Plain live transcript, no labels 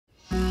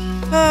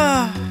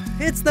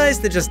It's nice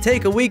to just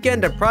take a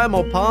weekend at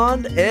Primal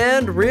Pond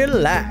and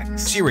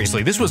relax.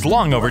 Seriously, this was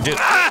long overdue.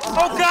 Ah!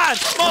 Oh God!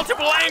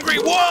 Multiple angry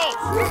wolves!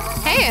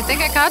 Hey, I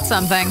think I caught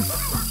something.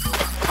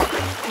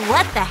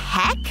 What the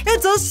heck?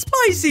 It's a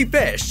spicy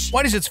fish.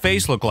 Why does its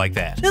face look like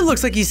that? It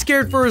looks like he's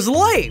scared for his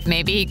life.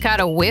 Maybe he caught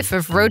a whiff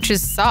of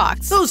Roach's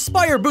socks. Those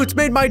Spire boots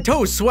made my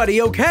toes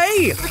sweaty,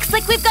 okay? Looks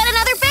like we've got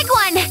another big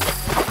one.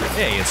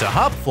 Hey, it's a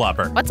hop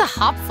flopper. What's a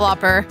hop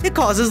flopper? It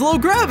causes low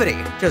gravity.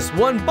 Just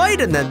one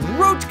bite and then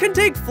Roach can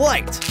take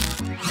flight.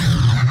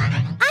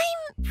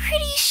 I'm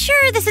pretty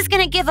sure this is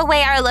gonna give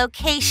away our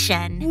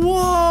location.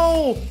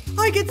 Whoa!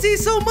 I can see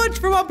so much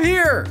from up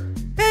here.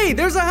 Hey,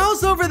 there's a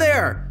house over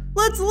there.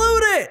 Let's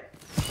loot it.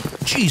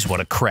 Jeez, what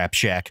a crap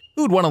shack.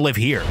 Who'd want to live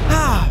here?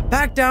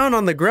 Back down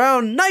on the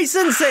ground, nice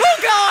and safe. Oh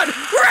God!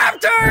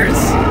 Raptors!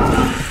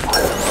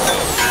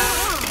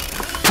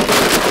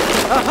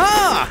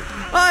 Aha!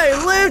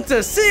 I live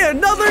to see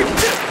another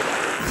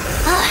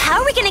How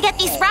are we gonna get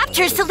these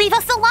raptors to leave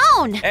us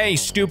alone? Hey,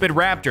 stupid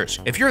raptors.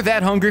 If you're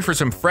that hungry for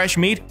some fresh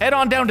meat, head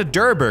on down to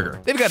Durr Burger.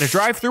 They've got a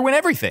drive-thru and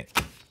everything.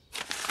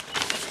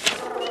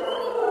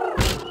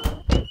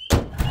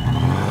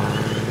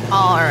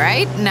 All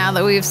right, now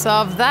that we've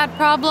solved that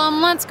problem,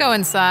 let's go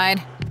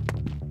inside.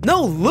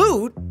 No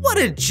loot? What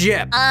a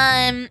jip!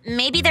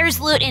 Maybe there's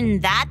loot in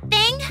that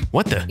thing?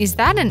 What the? Is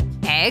that an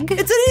egg?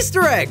 It's an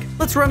Easter egg!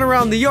 Let's run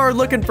around the yard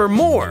looking for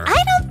more.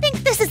 I don't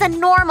think this is a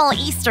normal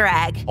Easter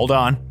egg. Hold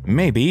on.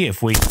 Maybe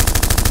if we…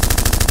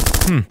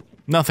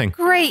 nothing.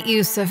 Great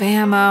use of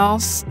ammo.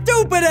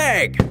 Stupid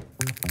egg!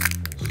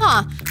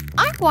 Huh,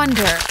 I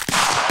wonder.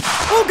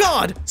 Oh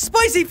God!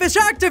 Spicy fish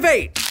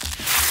activate!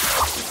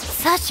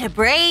 Such a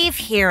brave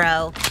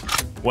hero.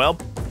 Well,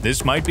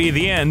 this might be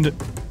the end.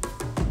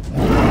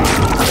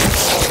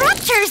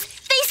 Raptors!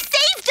 They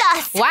saved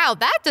us! Wow,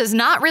 that does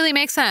not really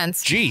make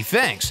sense. Gee,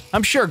 thanks.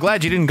 I'm sure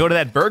glad you didn't go to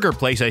that burger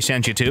place I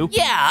sent you to.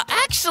 Yeah,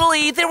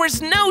 actually, there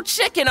was no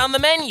chicken on the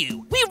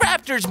menu. We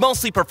raptors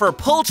mostly prefer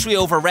poultry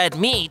over red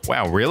meat.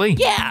 Wow, really?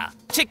 Yeah,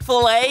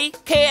 Chick-fil-A,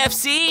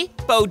 KFC,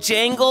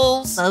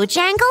 Bojangles.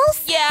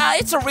 Bojangles? Yeah,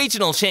 it's a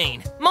regional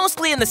chain,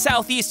 mostly in the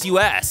southeast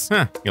US.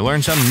 Huh, you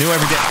learn something new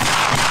every day.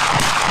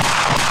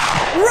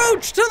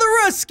 Roach to the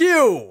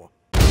rescue!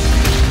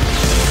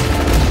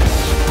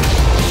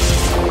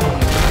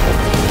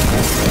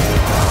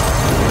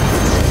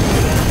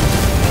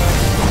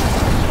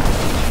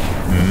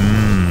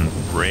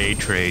 Ray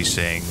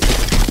tracing.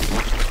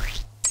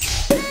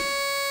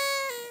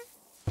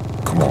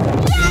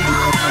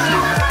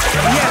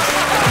 Yes!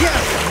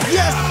 Yes!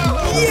 Yes!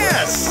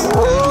 Yes!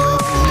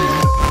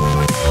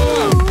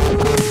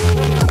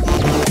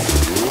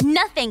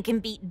 Nothing can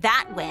beat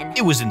that win.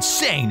 It was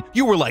insane.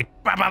 You were like,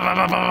 bah, bah, bah,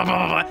 bah, bah,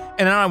 bah, bah,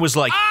 and I was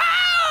like,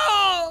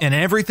 Ow! and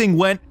everything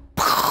went.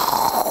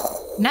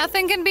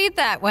 Nothing can beat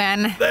that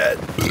win.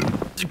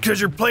 Because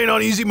you're playing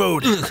on easy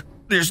mode. Ugh,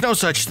 there's no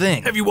such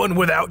thing. Have you won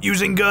without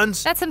using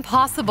guns? That's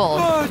impossible.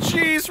 Oh,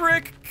 jeez,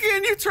 Rick.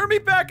 Can you turn me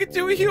back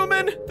into a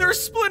human? There's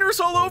splinters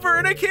all over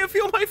and I can't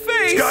feel my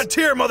face. God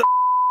tier, mother.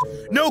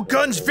 No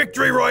guns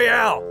victory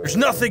royale. There's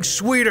nothing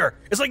sweeter.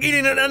 It's like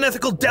eating an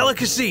unethical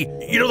delicacy.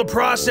 You know, the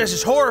process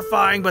is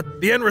horrifying, but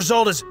the end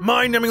result is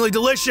mind-numbingly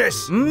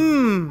delicious.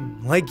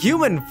 Like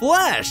human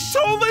flesh.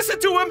 Don't listen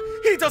to him.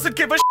 He doesn't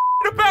give a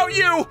about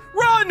you.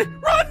 Run!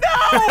 Run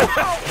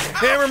now!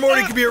 Hammer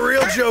Morty can be a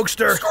real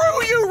jokester.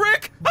 Screw you,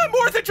 Rick. I'm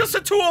more than just a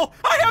tool.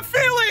 I have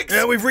feelings.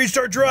 Yeah, we've reached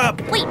our drop.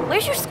 Wait,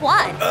 where's your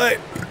squad?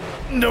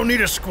 No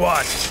need a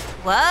squad.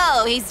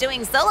 Whoa, he's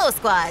doing solo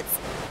squads.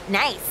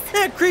 Nice.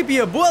 That creepy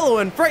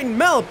abuelo and frightened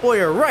mallet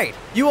boy are right.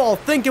 You all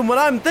thinking what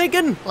I'm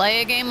thinking?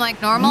 Play a game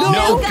like normal?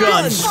 No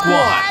gun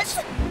squads.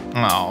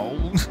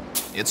 Oh,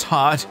 it's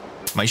hot.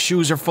 My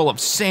shoes are full of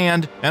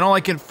sand, and all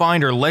I can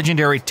find are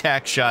legendary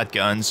tack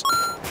shotguns.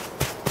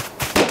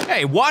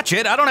 Hey, watch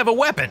it, I don't have a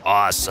weapon.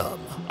 Awesome.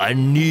 A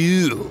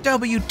new.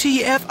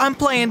 WTF, I'm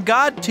playing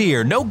God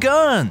tier, no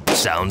gun.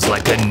 Sounds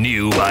like a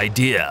new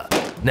idea.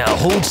 Now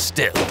hold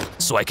still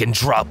so I can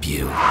drop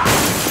you.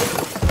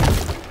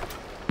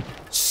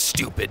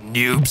 Stupid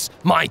noobs,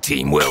 my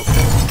team will.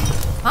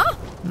 Huh?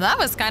 That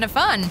was kind of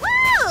fun.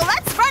 Woo,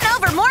 let's run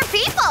over more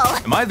people.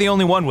 Am I the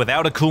only one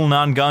without a cool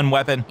non-gun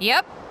weapon?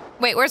 Yep.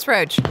 Wait, where's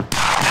Roach?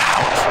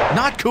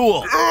 Not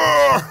cool.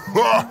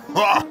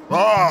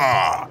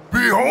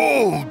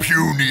 Behold,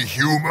 puny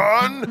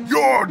human,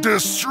 your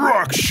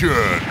destruction!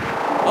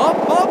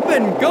 Up,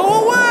 and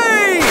go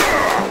away!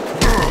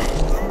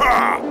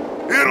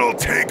 It'll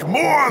take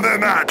more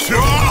than that to…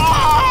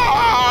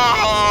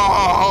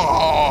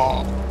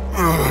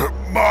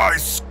 My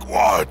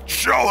squad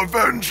shall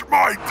avenge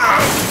my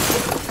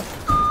death!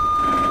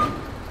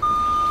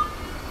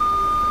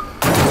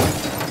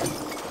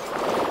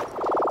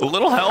 A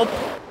little help.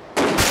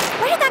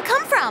 Where did that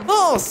come from?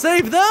 Oh,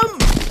 save them!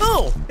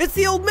 Oh, it's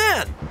the old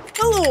man.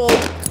 Hello, old…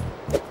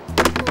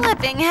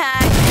 Flipping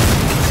heck.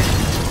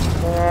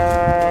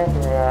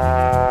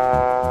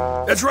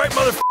 That's right,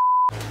 mother.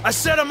 I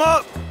set him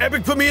up.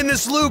 Epic put me in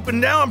this loop, and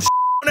now I'm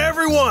on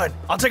everyone.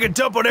 I'll take a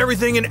dump on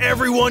everything and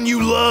everyone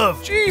you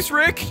love. Jeez,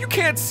 Rick, you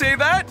can't say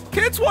that.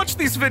 Kids watch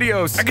these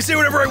videos. I can say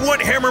whatever I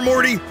want, Hammer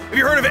Morty. Have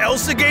you heard of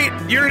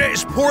ElsaGate? The internet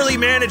is poorly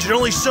managed and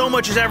only so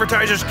much as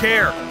advertisers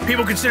care.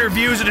 People consider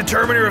views a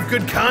determiner of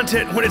good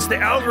content when it's the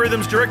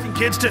algorithms directing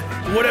kids to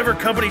whatever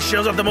company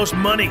shells out the most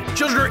money.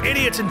 Children are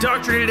idiots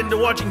indoctrinated into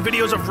watching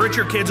videos of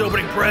richer kids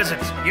opening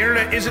presents. The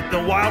internet isn't the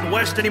Wild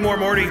West anymore,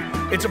 Morty.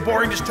 It's a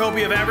boring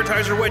dystopia of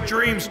advertiser wet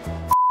dreams.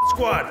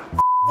 Squad.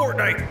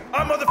 Fortnite.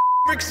 I'm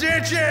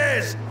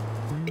Sanchez!